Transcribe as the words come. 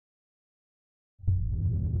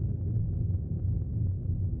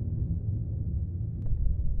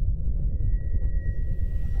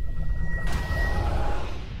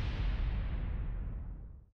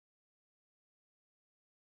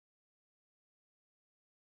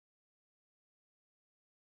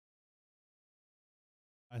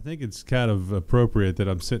think it's kind of appropriate that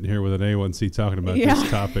I'm sitting here with an A1C talking about this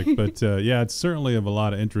topic, but yeah, it's certainly of a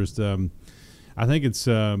lot of interest. I think it's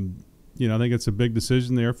I think it's a big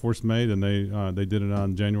decision the Air Force made, and they did it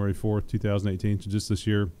on January 4th, 2018, so just this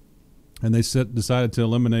year, and they decided to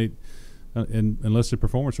eliminate enlisted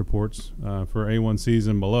performance reports for A1Cs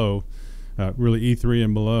and below, really E3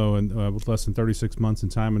 and below, and with less than 36 months in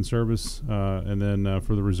time and service, and then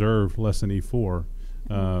for the reserve, less than E4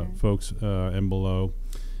 folks and below.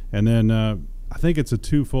 And then I think it's a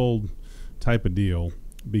twofold type of deal,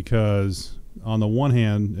 because on the one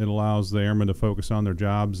hand, it allows the airmen to focus on their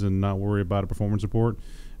jobs and not worry about a performance report,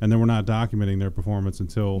 and then we're not documenting their performance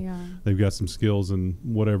until they've got some skills and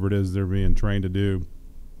whatever it is they're being trained to do.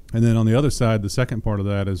 And then on the other side, the second part of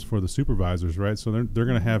that is for the supervisors, right? So they're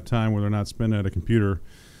going to have time where they're not spending at a computer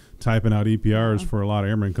typing out EPRs for a lot of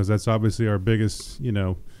airmen, because that's obviously our biggest,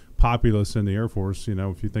 populace in the Air Force.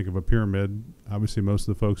 If you think of a pyramid, obviously most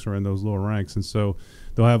of the folks are in those lower ranks, and so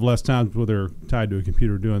they'll have less time where they're tied to a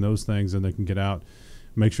computer doing those things, and they can get out,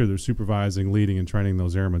 make sure they're supervising, leading, and training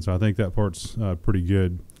those airmen. So I think that part's pretty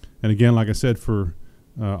good. And again, like I said, for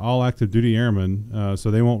all active duty airmen,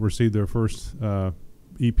 so they won't receive their first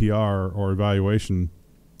EPR or evaluation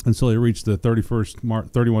until they reach the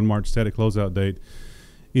 31 March static closeout date,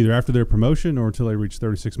 either after their promotion or until they reach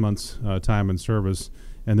 36 months time in service.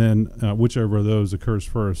 And then whichever of those occurs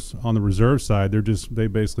first. On the reserve side, they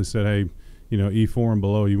basically said, hey, E4 and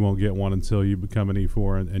below, you won't get one until you become an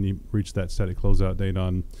E4 and you reach that static closeout date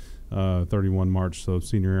on 31 March, so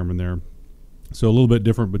senior airman there. So a little bit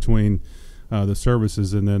different between the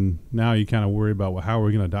services, and then now you kind of worry about, well, how are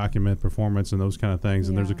we going to document performance and those kind of things.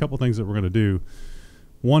 And there's a couple things that we're going to do.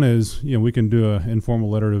 One is, we can do an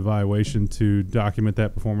informal letter of evaluation to document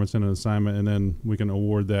that performance in an assignment, and then we can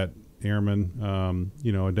award that airman,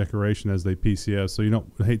 a decoration as they PCS. So you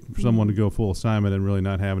don't hate for someone to go full assignment and really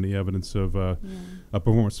not have any evidence of a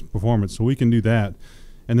performance. So we can do that.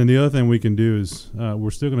 And then the other thing we can do is we're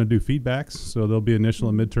still going to do feedbacks. So there'll be initial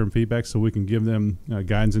and midterm feedbacks, so we can give them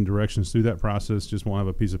guidance and directions through that process. Just won't have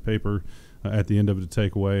a piece of paper at the end of it to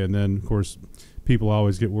take away. And then, of course, people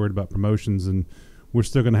always get worried about promotions, and we're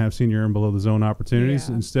still going to have senior and below the zone opportunities.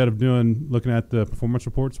 Instead of looking at the performance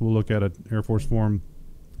reports, we'll look at an Air Force Form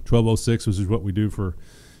 1206, which is what we do for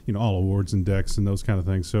all awards and decks and those kind of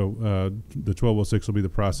things. So the 1206 will be the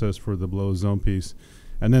process for the below zone piece.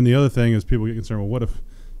 And then the other thing is, people get concerned, well, what if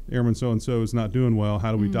airman so-and-so is not doing well?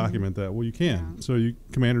 How do we document that? Well, you can. So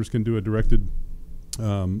commanders can do a directed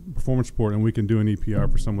performance report, and we can do an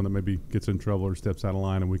EPR for someone that maybe gets in trouble or steps out of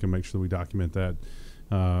line, and we can make sure that we document that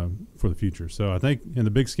for the future. So I think in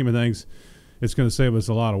the big scheme of things, it's going to save us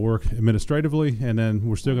a lot of work administratively, and then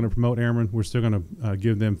we're still going to promote airmen. We're still going to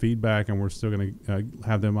give them feedback, and we're still going to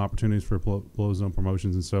have them opportunities for below zone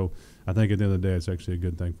promotions. And so I think at the end of the day, it's actually a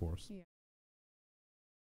good thing for us.